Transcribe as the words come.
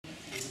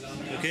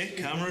Okay,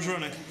 camera's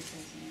running.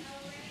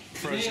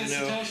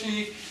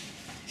 Satoshi.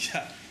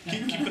 Yeah,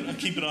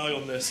 keep an eye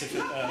on this. If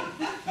it,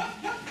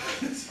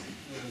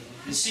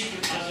 The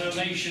secret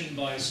presentation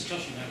by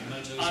Satoshi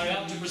Nakamoto is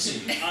about to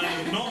proceed. I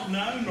am not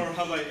now, nor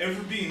have I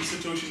ever been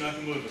Satoshi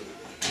Nakamoto.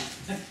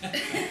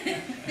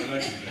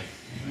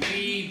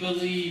 We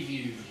believe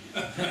you.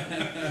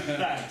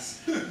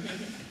 Thanks.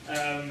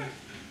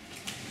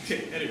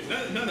 Okay, anyway,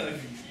 now that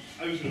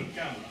I was on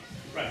camera,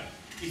 right?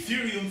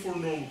 Ethereum for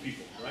normal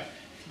people, right?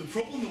 The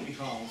problem that we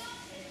have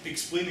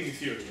explaining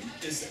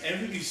Ethereum is that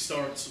everybody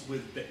starts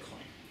with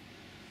Bitcoin.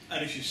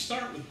 And if you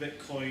start with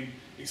Bitcoin,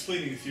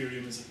 explaining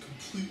Ethereum is a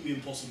completely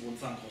impossible and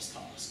thankless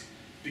task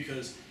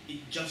because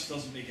it just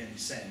doesn't make any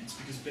sense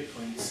because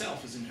Bitcoin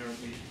itself is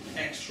inherently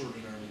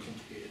extraordinarily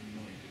complicated and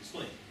annoying to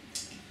explain.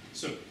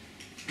 So,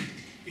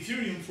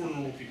 Ethereum for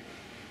normal people.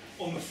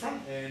 On the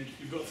front end,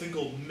 you've got a thing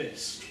called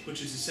Mist,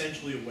 which is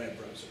essentially a web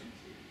browser.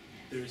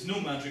 There is no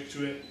magic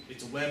to it,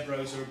 it's a web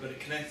browser, but it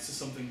connects to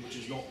something which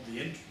is not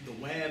the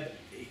web,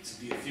 it's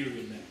the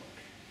Ethereum network.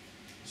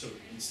 So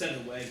instead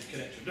of the web, you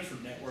connect to a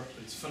different network,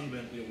 but it's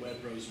fundamentally a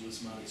web browser with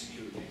some added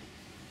security.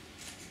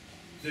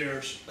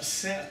 There's a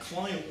set of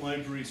client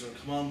libraries or a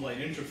command line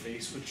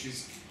interface which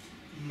is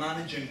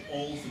managing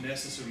all of the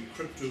necessary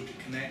crypto to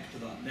connect to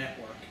that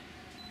network.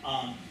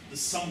 And the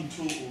sum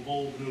total of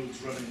all the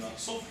nodes running that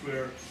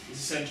software is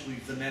essentially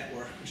the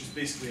network, which is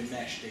basically a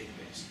mesh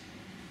database.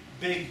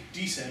 Big,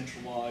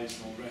 decentralized,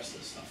 and all the rest of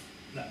this stuff.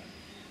 Now,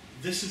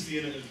 this is the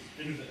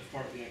innovative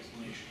part of the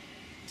explanation.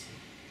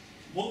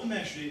 What the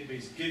mesh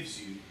database gives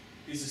you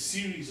is a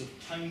series of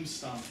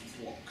time-stamped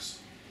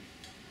blocks.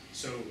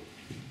 So,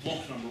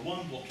 block number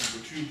 1, block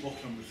number 2,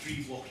 block number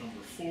 3, block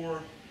number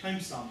 4,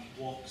 time-stamped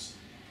blocks.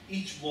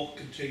 Each block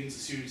contains a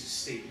series of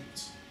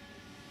statements.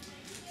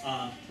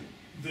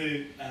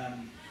 The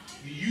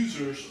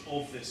users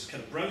of this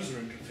kind of browser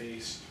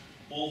interface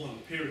all have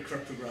a pair of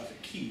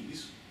cryptographic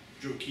keys,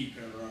 draw key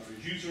per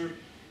average user.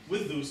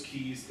 With those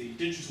keys, they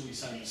digitally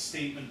sign a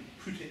statement,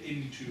 put it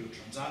into a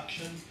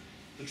transaction.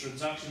 The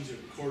transactions are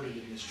recorded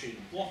in this chain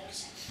of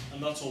blocks,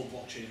 and that's all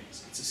blockchain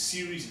is. It's a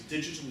series of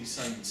digitally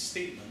signed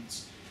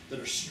statements that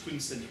are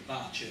sequenced into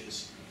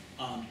batches,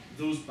 and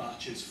those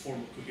batches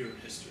form a coherent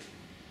history.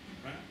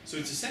 Right? So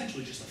it's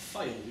essentially just a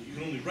file that you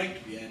can only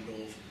write to the end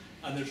of,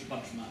 and there's a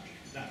bunch of magic.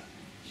 Now,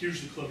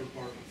 here's the clever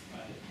part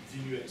of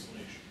the new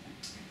explanation.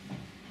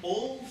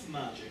 All of the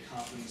magic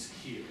happens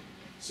here.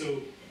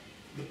 So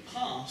the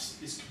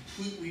past is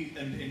completely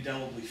and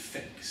indelibly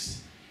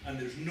fixed, and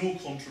there's no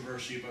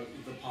controversy about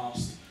the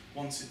past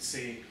once it's,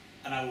 say,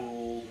 an hour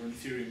old, or in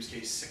Ethereum's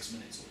case, 6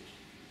 minutes old.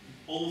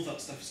 All of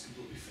that stuff is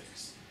completely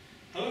fixed.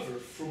 However,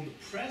 from the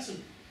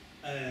present,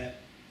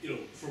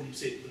 from,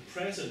 say, the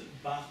present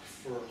back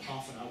for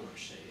half an hour,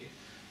 say,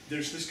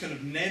 there's this kind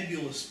of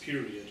nebulous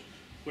period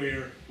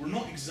where we're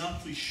not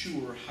exactly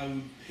sure how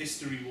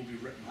history will be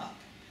written up.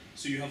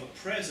 So you have a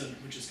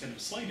present, which is kind of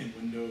a sliding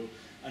window,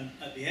 and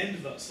at the end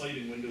of that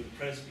sliding window, the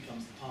present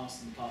becomes the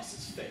past, and the past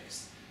is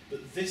fixed.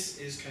 But this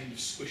is kind of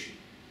squishy.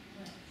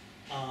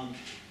 And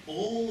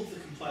all of the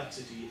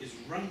complexity is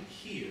right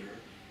here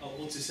at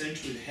what's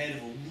essentially the head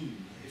of a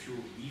loom, if you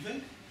were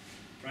weaving.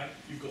 Right?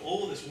 You've got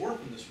all of this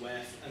warp and this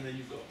weft, and then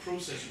you've got a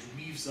process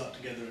which weaves that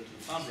together into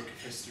the fabric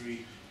of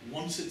history.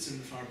 Once it's in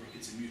the fabric,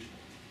 it's immutable.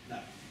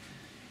 Now,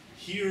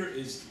 here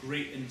is the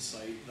great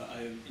insight that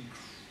I am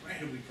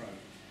incredibly proud of.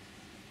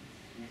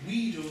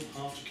 We don't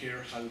have to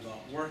care how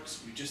that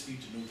works, we just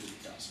need to know that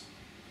it does.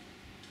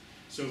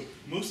 So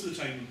most of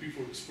the time when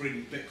people are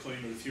explaining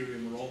Bitcoin or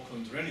Ethereum or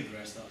altcoins or any of the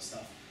rest of that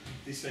stuff,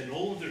 they spend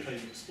all of their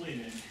time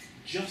explaining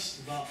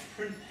just that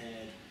print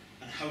head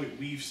and how it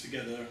weaves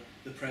together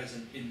the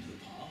present into the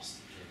past.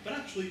 But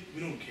actually,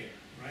 we don't care,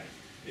 right?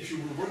 If you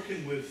were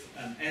working with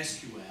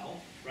SQL,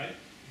 right,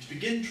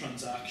 begin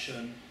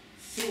transaction,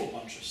 throw a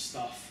bunch of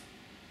stuff,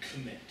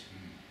 commit,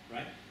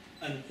 right?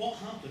 And what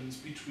happens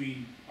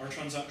between our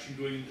transaction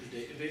going into the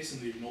database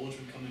and the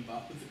acknowledgement coming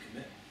back with the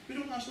commit? We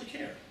don't actually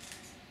care,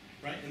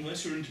 right?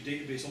 Unless you're into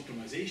database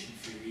optimization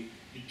theory,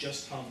 you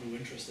just have no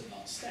interest in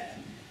that step.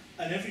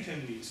 And every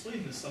time we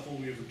explain this stuff, all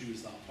we ever do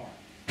is that part.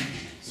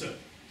 So,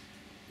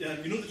 you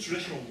know the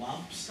traditional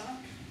LAMP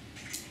stack?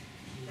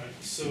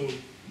 Right? So,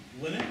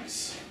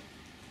 Linux,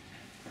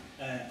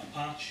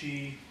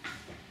 Apache,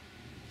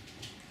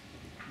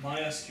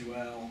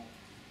 MySQL,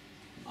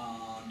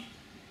 and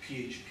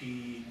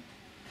PHP,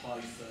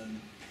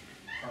 Python,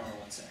 Perl,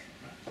 etc.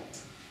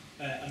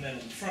 Right? And then on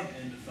the front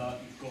end of that,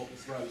 you've got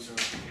the browser,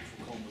 which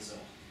we'll call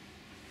Mozilla.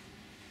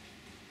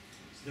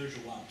 So there's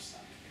your LAMP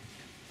stack.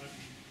 Right?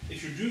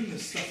 If you're doing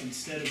this stuff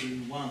instead of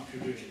doing LAMP,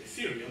 you're doing it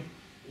Ethereum.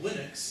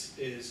 Linux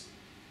is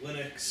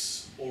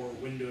Linux or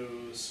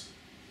Windows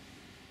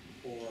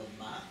or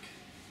Mac.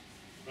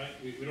 Right?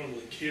 We don't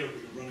really care what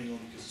you're running on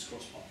because it's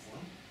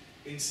cross-platform.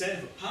 Instead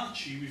of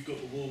Apache, we've got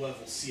the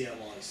low-level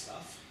CLI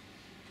stuff.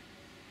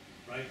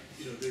 Right?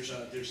 You know,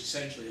 there's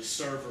essentially a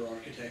server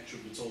architecture,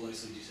 but it's all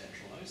nicely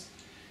decentralized.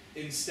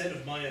 Instead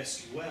of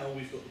MySQL,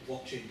 we've got the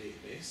blockchain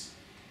database.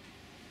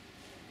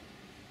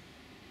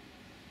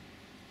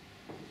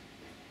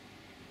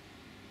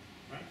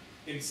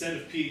 instead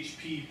of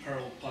PHP,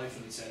 Perl,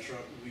 Python, etc.,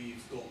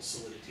 we've got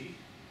Solidity,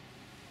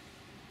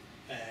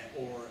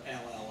 or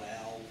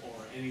LLL,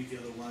 or any of the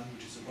other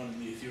languages that run in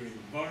the Ethereum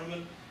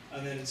environment,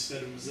 and then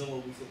instead of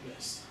Mozilla, we've got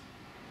Mist.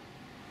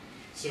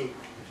 So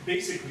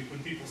basically,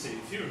 when people say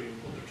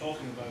Ethereum, what they're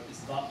talking about is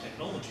that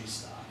technology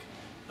stack,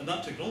 and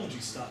that technology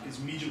stack is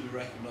immediately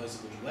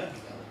recognizable to web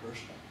developers.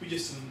 We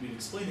just haven't been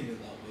explaining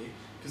it that way,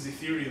 because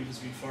Ethereum has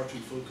been far too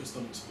focused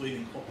on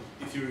explaining what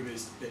Ethereum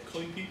is to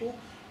Bitcoin people,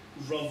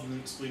 rather than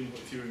explaining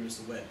what Ethereum is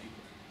to web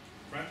people,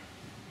 right?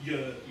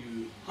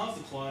 You have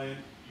the client,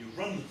 you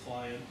run the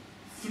client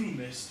through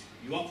Mist,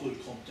 you upload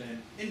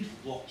content into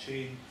the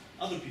blockchain,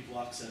 other people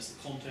access the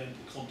content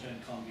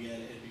can't be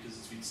edited because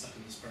it's been stuck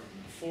in this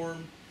permanent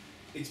form.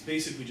 It's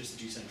basically just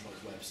a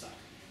decentralized web stack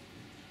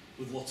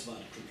with lots of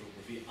added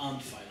cryptography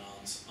and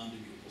finance and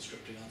immutable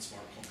scripting and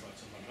smart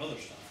contracts and a bunch of other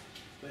stuff.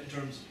 But in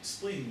terms of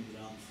explaining the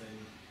damn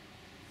thing,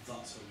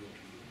 that's how we ought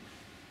to do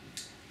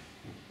it.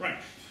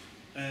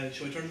 Right.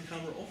 Shall I turn the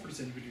camera off, or does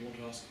anybody want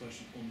to ask a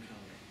question on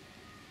camera?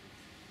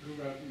 Who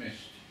wrote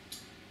Mist?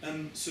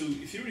 So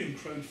Ethereum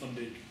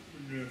crowdfunded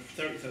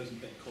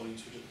 30,000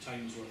 bitcoins, which at the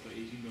time was worth about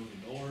 $18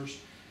 million.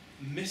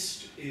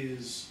 Mist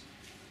is,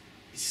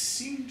 I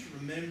seem to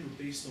remember,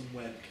 based on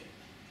WebKit.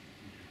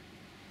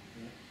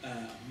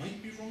 I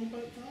might be wrong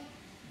about that,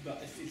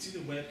 but it's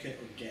either WebKit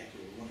or Gecko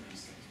or one of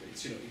these things. But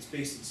it's, you know, it's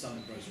based on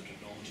standard browser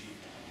technology,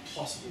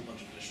 plus a whole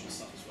bunch of additional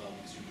stuff as well,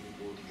 because you're doing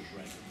more than just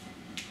rendering.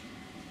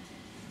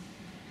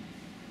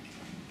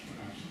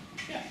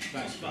 Yeah,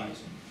 that's fine.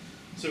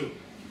 So,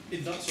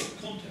 in that sort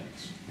of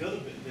context, the other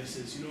bit of this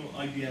is, you know,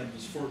 IBM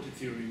has forked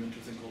Ethereum into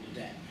a thing called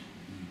Adept.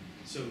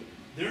 So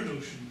their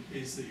notion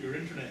is that your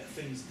Internet of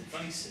Things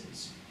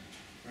devices,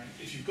 right,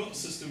 if you've got a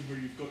system where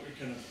you've got your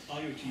kind of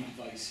IoT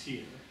device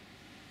here,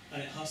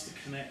 and it has to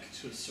connect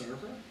to a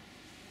server,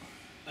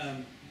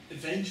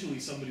 eventually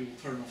somebody will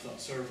turn off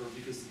that server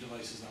because the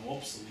device is now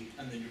obsolete,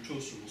 and then your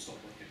toaster will stop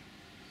working.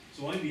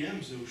 So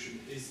IBM's notion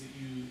is that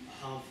you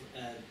have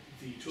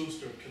the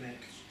toaster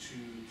connect to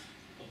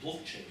a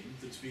blockchain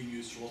that's being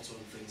used for lots of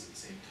other things at the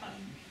same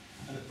time,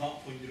 and at that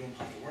point you don't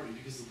have to worry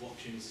because the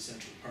blockchain is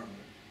essentially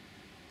permanent.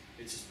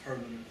 It's as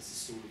permanent as the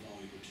stored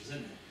value which is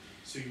in it.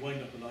 So you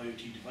wind up with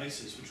IoT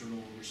devices which are no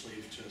longer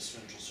slave to a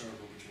central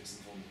server, which makes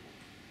them vulnerable.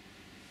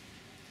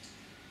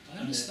 I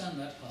understand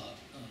that part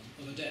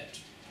of Adept.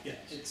 Yes.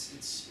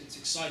 It's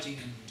exciting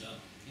and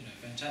you know,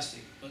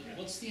 fantastic. But yeah.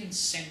 What's the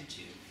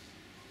incentive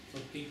for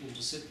people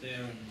to sit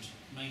there and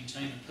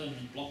maintain a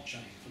permanent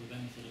blockchain for the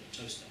benefit of a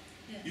toaster?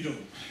 Yeah. You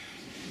don't.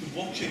 The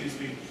blockchain is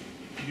being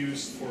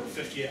used for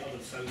 58 other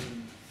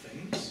thousand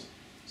things.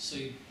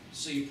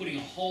 So you're putting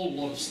a whole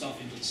lot of stuff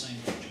into the same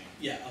blockchain.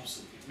 Yeah,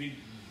 absolutely. I mean,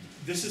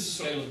 this is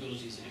sort of,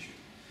 scalability is an issue.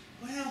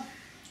 well,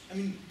 I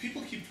mean,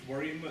 people keep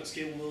worrying about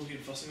scalability and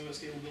fussing about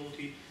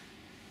scalability.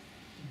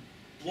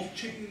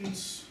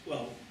 Blockchains,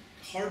 well,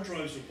 hard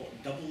drives are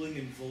what, doubling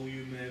in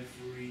volume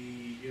every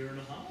year and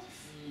a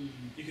half?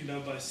 You can now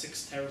buy a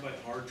 6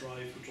 terabyte hard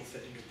drive which will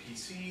fit in your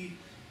PC.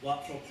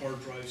 Laptop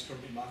hard drives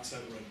currently max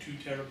out around 2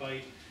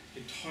 terabyte.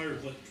 Entire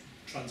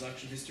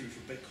transaction history for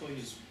Bitcoin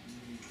is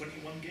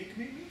 21 gig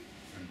maybe?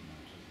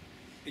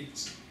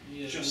 It's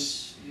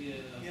just, you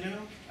know,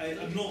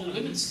 I'm not... The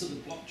limits to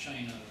the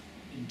blockchain are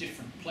in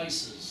different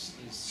places.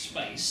 There's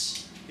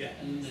space, yeah.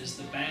 and then there's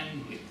the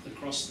bandwidth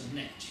across the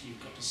net.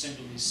 You've got to send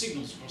all these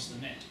signals across the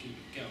net to keep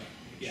it going.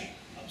 Yeah,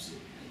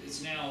 absolutely.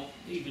 It's now,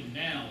 even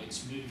now,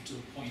 it's moved to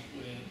a point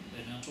where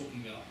they're now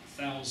talking about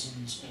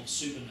thousands of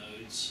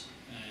supernodes,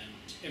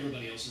 and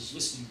everybody else is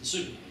listening to the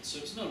supernodes. So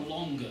it's no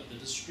longer the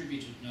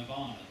distributed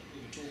nirvana that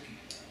we were talking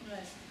about.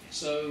 Right.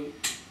 So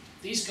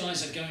these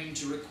guys are going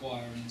to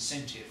require an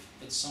incentive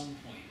at some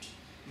point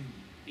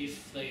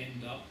if they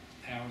end up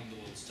powering the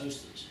world's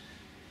toasters.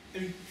 I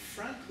mean,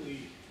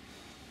 frankly...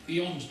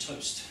 Beyond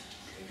toast.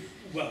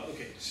 Well,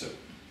 okay, so,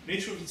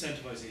 nature of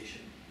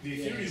incentivization. The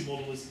Ethereum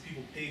model is that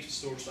people pay to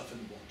store stuff in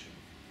the blockchain.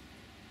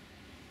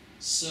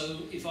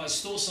 So if I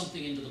store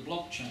something into the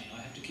blockchain,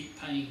 I have to keep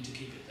paying to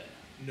keep it there?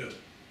 No,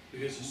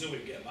 because there's no way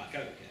to get it back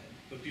out again,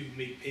 but people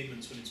make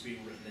payments when it's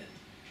being written in.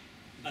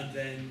 And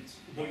then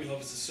what you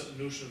have is a sort of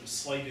notion of a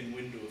sliding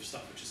window of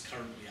stuff which is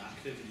currently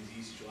active and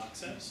is easy to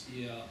access.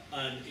 Yeah.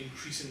 And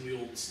increasingly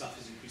old stuff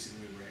is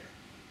increasingly rare.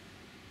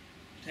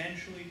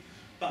 Potentially.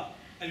 But,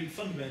 I mean,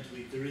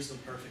 fundamentally, there is no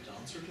perfect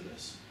answer to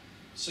this.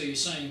 So you're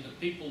saying that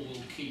people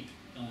will keep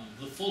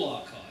the full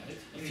archive,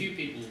 a few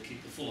people will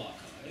keep the full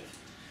archive,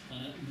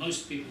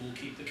 most people will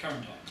keep the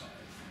current archive.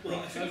 Well,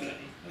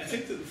 I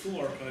think that the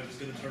full archive is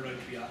going to turn out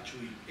to be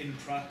actually, in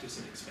practice,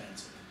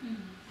 inexpensive.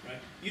 Right?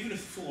 Even if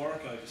the full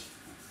archive is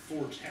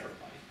 4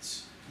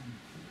 terabytes,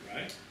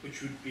 right,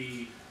 which would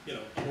be, you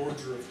know, an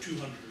order of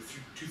 200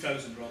 or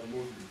 2,000 rather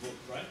more than the book,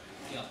 right?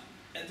 Yeah.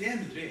 At the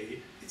end of the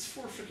day, it's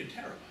 4 freaking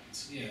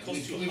terabytes. Yeah, it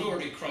costs we've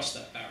already crossed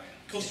that barrier.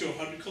 It costs you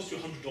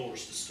 $100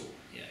 to store.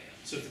 Yeah, yeah.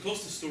 So if the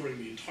cost of storing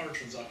the entire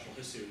transactional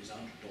history is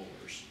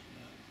 $100,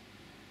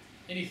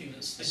 anything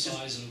that's the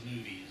size of a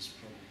movie is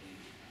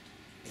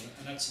probably,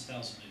 and that's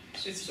 1,000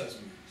 movies. it's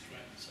 1,000 movies,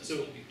 right? So it's So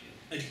not a big deal.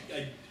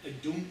 I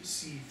don't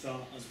see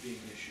that as being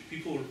an issue.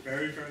 People are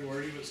very, very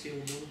worried about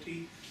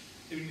scalability.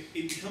 I mean,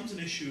 it becomes an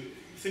issue.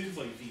 Think of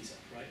like Visa,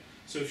 right?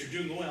 So if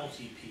you're doing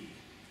OLTP,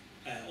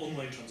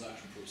 online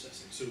transaction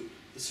processing, so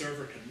the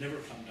server can never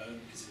come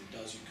down because if it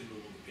does, you can no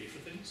longer pay for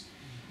things.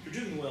 If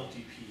you're doing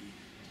OLTP,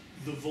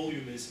 the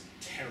volume is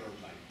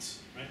terabytes,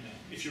 right? Now,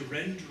 if you're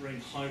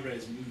rendering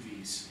high-res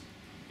movies,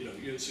 so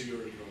you're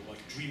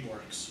like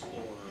DreamWorks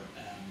or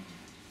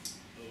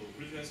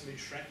who do you guys made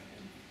Shrek?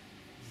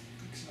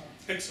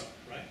 Pixar,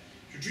 right?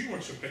 If you're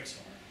DreamWorks or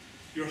Pixar,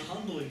 you're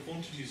handling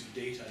quantities of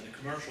data in a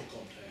commercial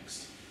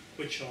context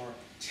which are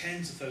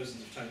tens of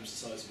thousands of times the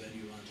size of any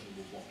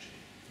imaginable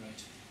blockchain.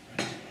 Right.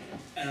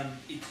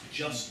 It's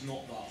just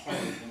not that hard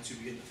once you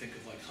begin to think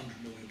of like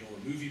 $100 million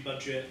movie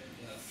budget.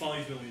 Yeah.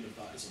 5 million of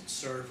that is on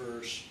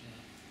servers.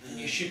 Yeah. And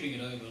you're shipping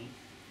it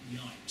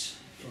overnight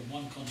from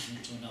one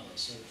continent to another,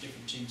 so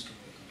different teams can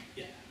work on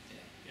it.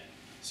 Yeah.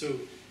 So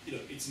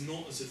it's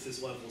not as if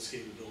this level of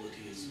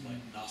scalability is like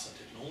NASA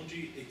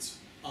technology. It's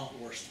at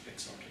worst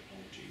Pixar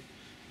technology.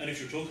 And if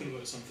you're talking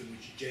about something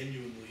which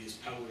genuinely is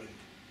powering,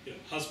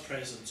 has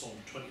presence on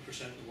 20%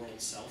 of the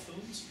world's cell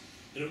phones,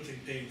 I don't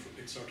think paying for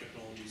Pixar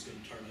technology is going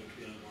to turn out to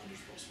be an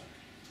outlandish prospect.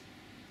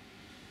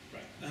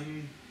 Right.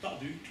 That'll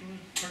do. Do you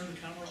want to turn the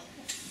camera off?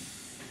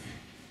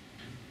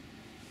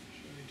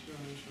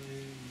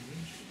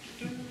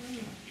 You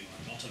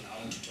are not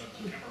allowed to turn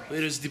the camera off.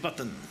 Where is the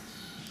button?